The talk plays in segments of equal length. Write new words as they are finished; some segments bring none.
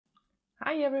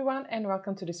Hi everyone and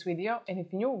welcome to this video, and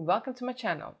if you're new, welcome to my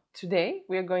channel. Today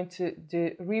we are going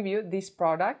to review this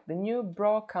product, the new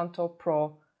Brow Contour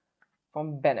Pro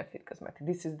from Benefit Cosmetics.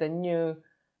 This is the new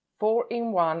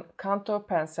 4-in-1 contour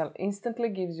pencil, instantly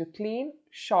gives you clean,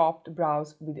 sharp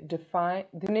brows with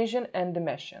definition and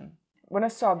dimension. When I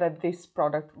saw that this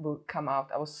product will come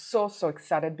out, I was so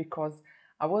excited because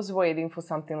I was waiting for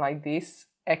something like this,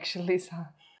 actually,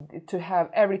 to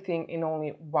have everything in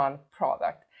only one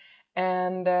product.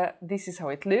 And this is how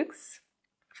it looks.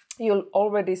 You've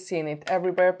already seen it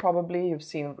everywhere, probably you've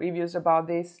seen reviews about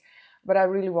this, but I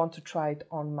really want to try it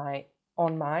on my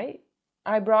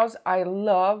eyebrows. I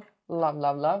love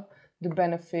the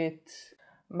Benefit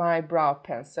my brow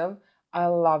pencil. I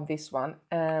love this one,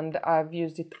 and I've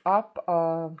used it up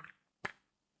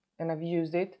and I've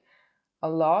used it a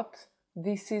lot.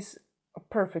 This is a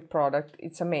perfect product,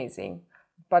 it's amazing,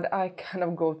 but I kind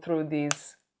of go through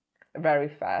these very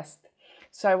fast.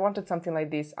 So I wanted something like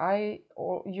this. I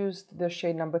used the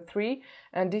shade number 3,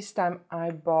 and this time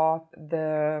I bought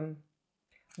the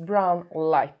brown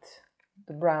light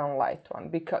one,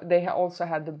 because they also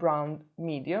had the brown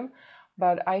medium,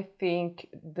 but I think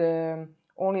the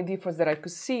only difference that I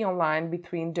could see online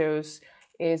between those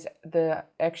is the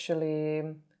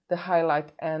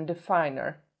highlight and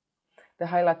definer. The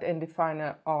highlight and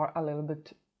definer are a little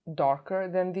bit darker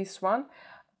than this one,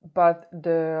 but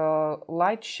the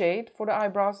light shade for the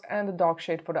eyebrows and the dark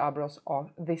shade for the eyebrows are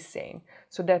the same.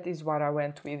 So that is why I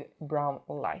went with brown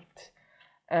light,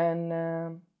 and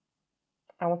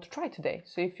I want to try today.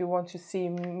 So if you want to see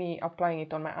me applying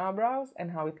it on my eyebrows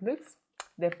and how it looks,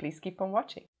 then please keep on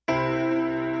watching.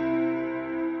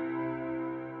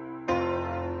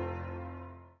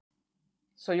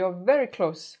 So you're very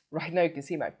close right now, you can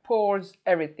see my pores,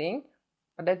 everything,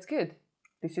 but that's good.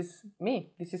 This is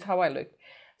me, this is how I look.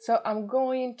 So I'm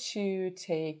going to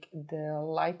take the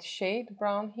light shade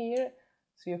brown here.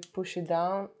 So you push it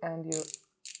down and you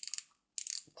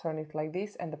turn it like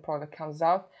this, and the product comes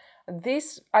out.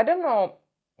 This, I don't know,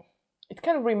 it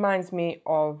kind of reminds me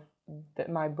of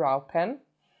my brow pen,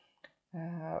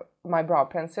 my brow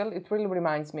pencil. It really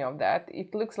reminds me of that.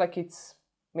 It looks like it's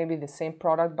maybe the same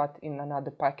product but in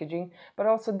another packaging. But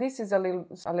also this is a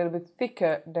little bit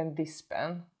thicker than this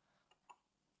pen.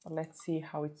 Let's see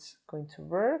how it's going to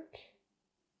work.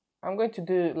 I'm going to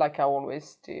do like I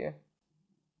always do.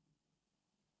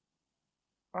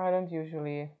 I don't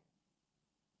usually...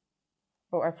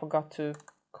 Oh, I forgot to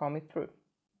comb it through.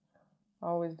 I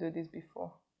always do this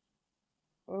before.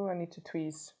 Oh, I need to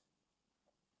tweeze.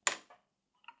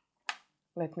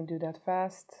 Let me do that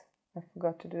fast. I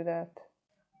forgot to do that.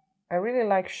 I really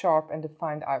like sharp and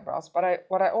defined eyebrows, but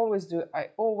what I always do, I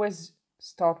always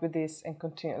start with this and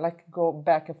continue, like go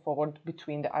back and forward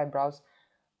between the eyebrows,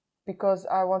 because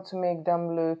I want to make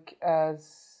them look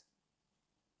as,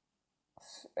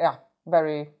 yeah,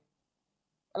 very,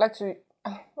 I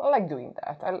like doing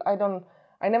that.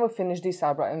 I never finish this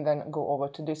eyebrow and then go over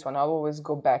to this one. I'll always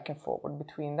go back and forward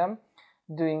between them,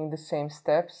 doing the same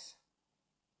steps.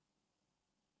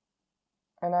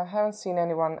 And I haven't seen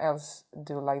anyone else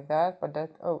do like that, but that,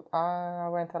 oh, I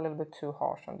went a little bit too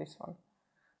harsh on this one.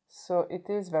 So it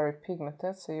is very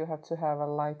pigmented, so you have to have a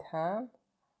light hand,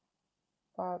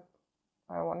 but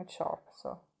I want it sharp,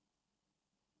 so.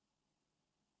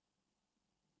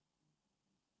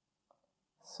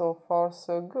 So far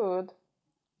so good.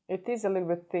 It is a little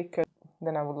bit thicker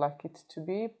than I would like it to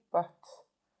be, but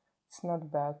it's not a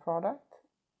bad product.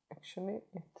 Actually,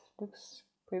 it looks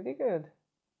pretty good.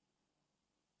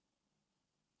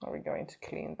 Are we going to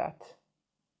clean that?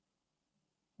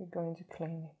 We're going to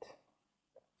clean it.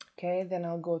 Okay, then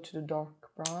I'll go to the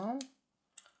dark brown.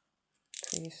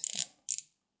 Twist.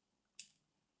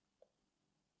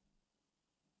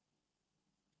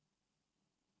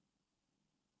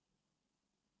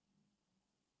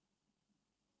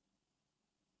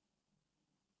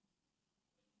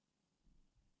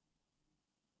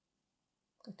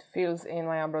 It fills in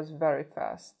my eyebrows very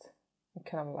fast. I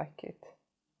kind of like it.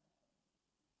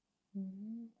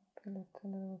 Fill it a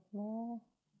little bit more.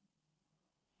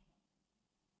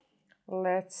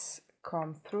 Let's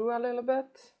comb through a little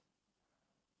bit.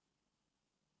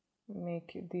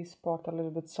 Make this part a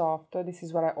little bit softer. This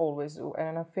is what I always do.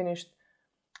 And when I finished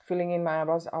filling in my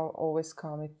eyebrows, I'll always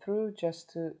comb it through just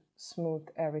to smooth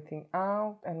everything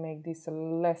out and make this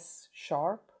less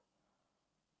sharp.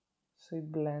 So it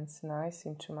blends nice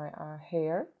into my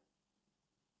hair.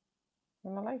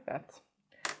 And I like that.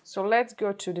 So let's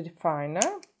go to the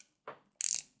definer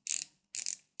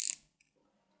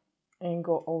and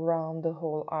go around the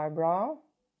whole eyebrow.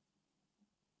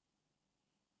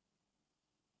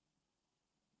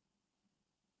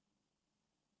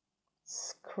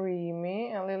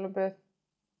 creamy, a little bit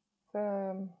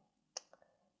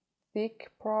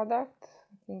thick product.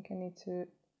 I think I need to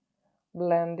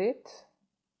blend it.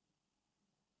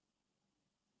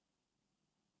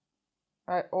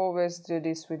 I always do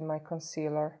this with my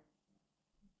concealer.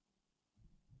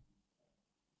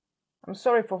 I'm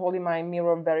sorry for holding my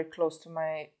mirror very close to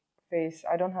my face.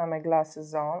 I don't have my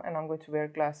glasses on, and I'm going to wear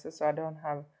glasses, so I don't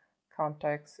have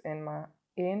contacts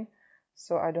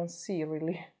so I don't see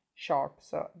really sharp.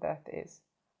 So that is,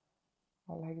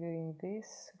 I like doing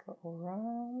this, go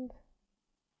around,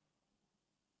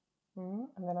 and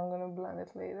then I'm gonna blend it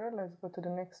later. Let's go to the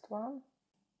next one.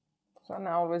 So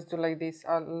I always do like this.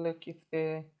 I'll look if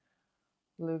they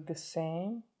look the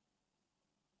same.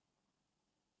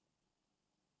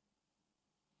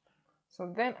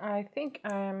 So then I think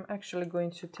I'm actually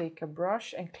going to take a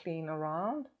brush and clean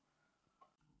around.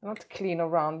 Not clean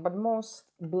around, but most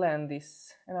blend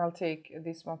this. And I'll take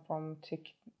this one from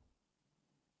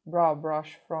brow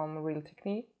brush from Real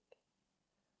Technique.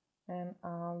 And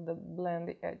I'll blend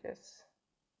the edges.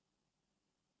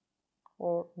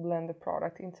 Or blend the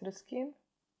product into the skin.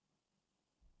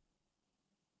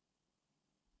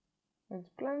 It's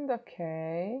blend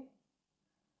okay.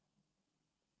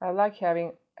 I like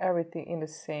having everything in the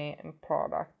same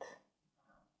product.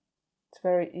 It's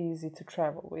very easy to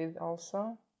travel with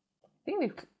also.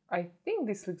 I think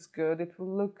this looks good. It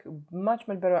will look much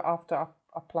better after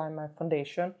applying my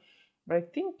foundation. But I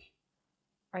think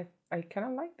I kind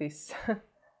of like this.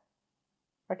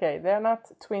 Okay, they're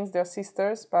not twins, they're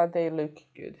sisters, but they look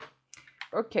good.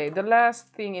 Okay, the last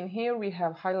thing in here, we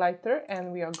have highlighter,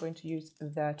 and we are going to use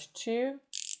that too.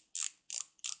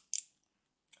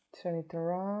 Turn it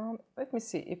around. Let me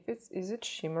see if is it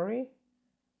shimmery?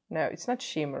 No, it's not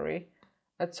shimmery.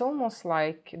 It's almost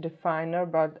like the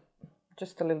finnar, but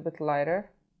just a little bit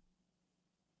lighter.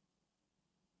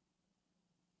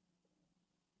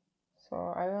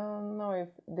 So I don't know if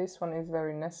this one is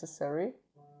very necessary,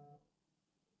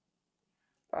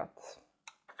 but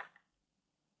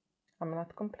I'm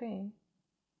not complaining.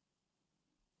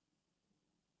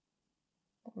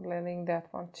 I'm blending that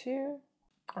one too.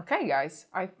 Okay guys,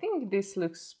 I think this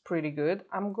looks pretty good.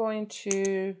 I'm going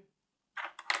to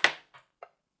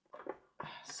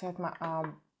set my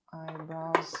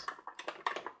eyebrows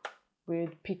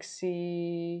with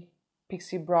Pixie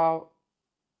Brow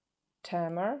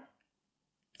Tamer.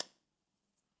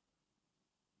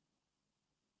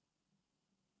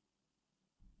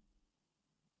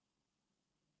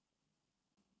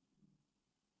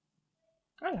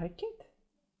 I like it.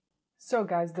 So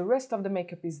guys, the rest of the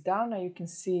makeup is done. Now you can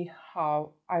see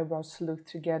how eyebrows look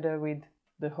together with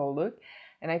the whole look.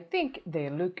 And I think they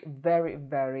look very,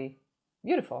 very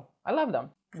beautiful. I love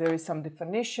them. There is some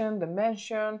definition,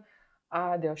 dimension,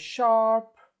 they're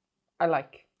sharp. I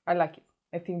like it.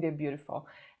 I think they're beautiful.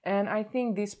 And I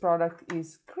think this product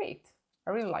is great.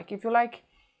 I really like it. If you like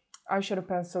eyeshadow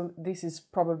pencil, this is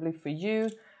probably for you.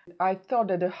 I thought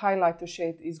that the highlighter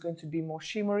shade is going to be more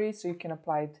shimmery, so you can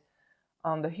apply it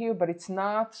on the hue, but it's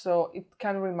not. So it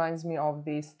kind of reminds me of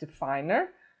this definer,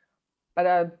 but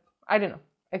I don't know.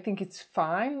 I think it's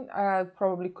fine. I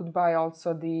probably could buy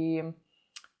also the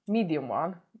medium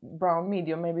one, brown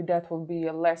medium. Maybe that will be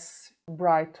less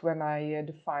bright when I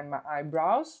define my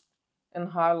eyebrows, and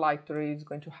highlighter is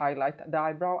going to highlight the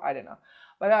eyebrow. I don't know,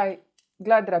 but I'm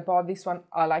glad that I bought this one.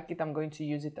 I like it. I'm going to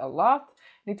use it a lot.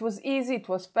 It was easy, it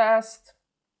was fast.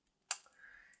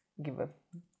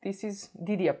 This is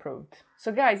Didi approved.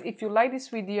 So guys, if you like this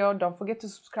video, don't forget to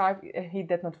subscribe, hit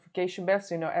that notification bell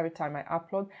so you know every time I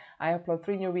upload. I upload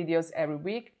 3 new videos every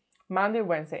week, Monday,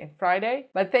 Wednesday and Friday.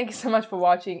 But thank you so much for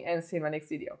watching, and see you in my next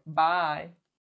video. Bye!